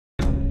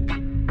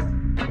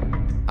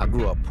I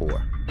grew up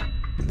poor.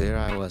 There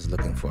I was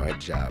looking for a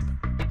job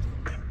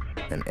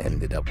and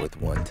ended up with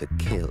one to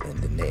kill in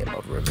the name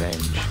of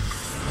revenge.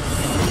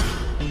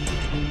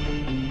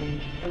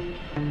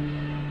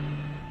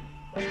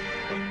 The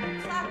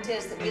fact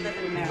is that we live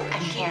in America.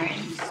 I'm Karen.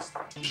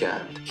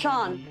 Yeah.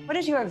 Sean, what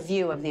is your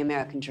view of the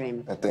American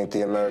dream? I think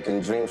the American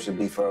dream should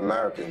be for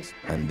Americans.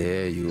 And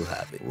there you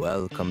have it.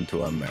 Welcome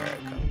to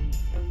America.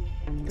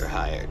 You're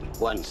hired.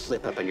 One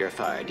slip up and you're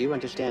fired. Do you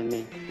understand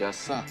me? Yes,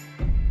 sir.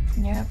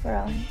 You're up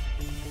early.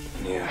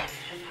 Yeah.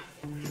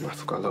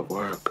 I've got to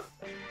work.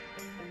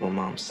 My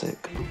mom's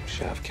sick.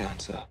 She have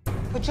cancer.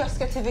 We just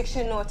get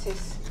eviction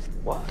notice.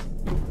 What?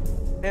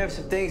 I have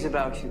some things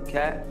about you,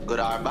 Cat. Good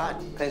or bad?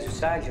 Depends what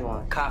side you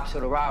on. Cops or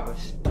the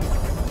robbers.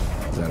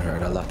 I've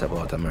heard a lot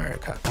about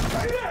America.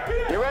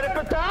 You ready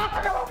for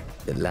talk?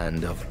 The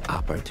land of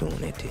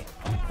opportunity.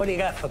 What do you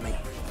got for me?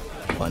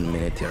 1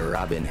 minute you're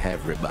robbing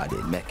everybody,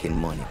 making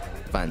money,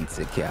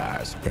 fancy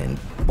cars, then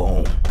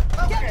boom.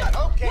 Okay.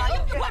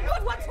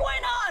 What's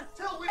going on?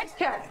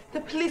 Karen,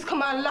 the police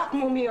come and lock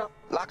mommy up.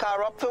 Lock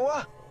her up for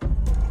what?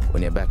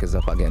 When your back is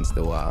up against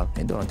the wall,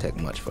 it don't take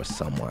much for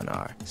someone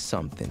or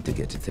something to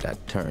get you to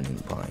that turning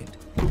point.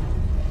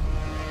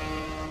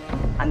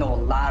 I know a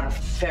lot of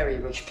very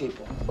rich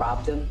people.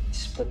 Rob them,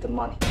 split the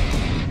money.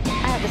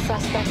 I have a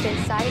suspect in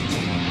sight.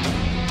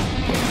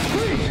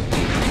 Freeze!